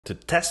To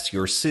test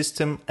your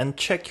system and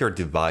check your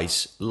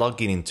device,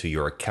 log in into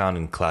your account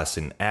in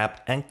ClassIn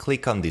app and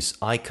click on this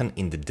icon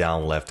in the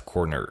down left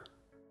corner.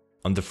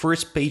 On the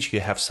first page, you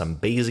have some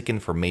basic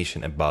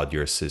information about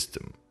your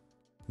system.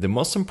 The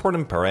most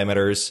important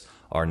parameters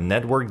are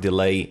network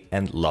delay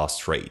and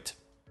loss rate.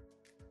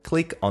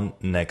 Click on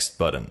Next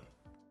button.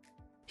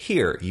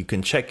 Here you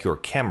can check your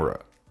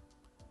camera.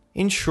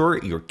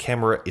 Ensure your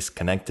camera is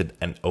connected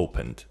and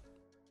opened.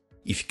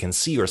 If you can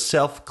see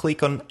yourself,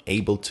 click on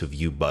Able to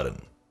View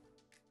button.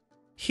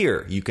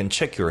 Here you can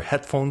check your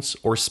headphones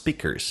or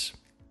speakers.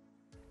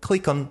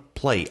 Click on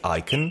Play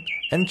icon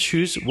and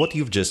choose what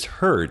you've just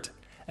heard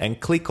and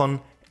click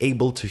on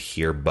Able to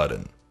Hear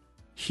button.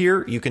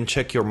 Here you can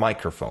check your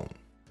microphone.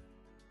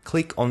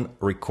 Click on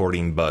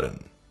Recording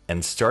button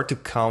and start to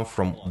count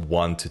from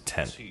 1 to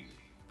 10. 2,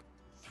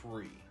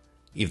 3.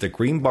 If the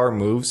green bar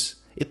moves,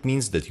 it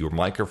means that your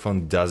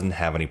microphone doesn't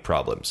have any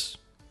problems.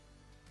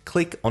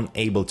 Click on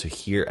Able to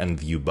Hear and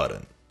View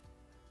button.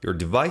 Your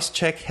device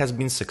check has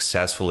been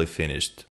successfully finished.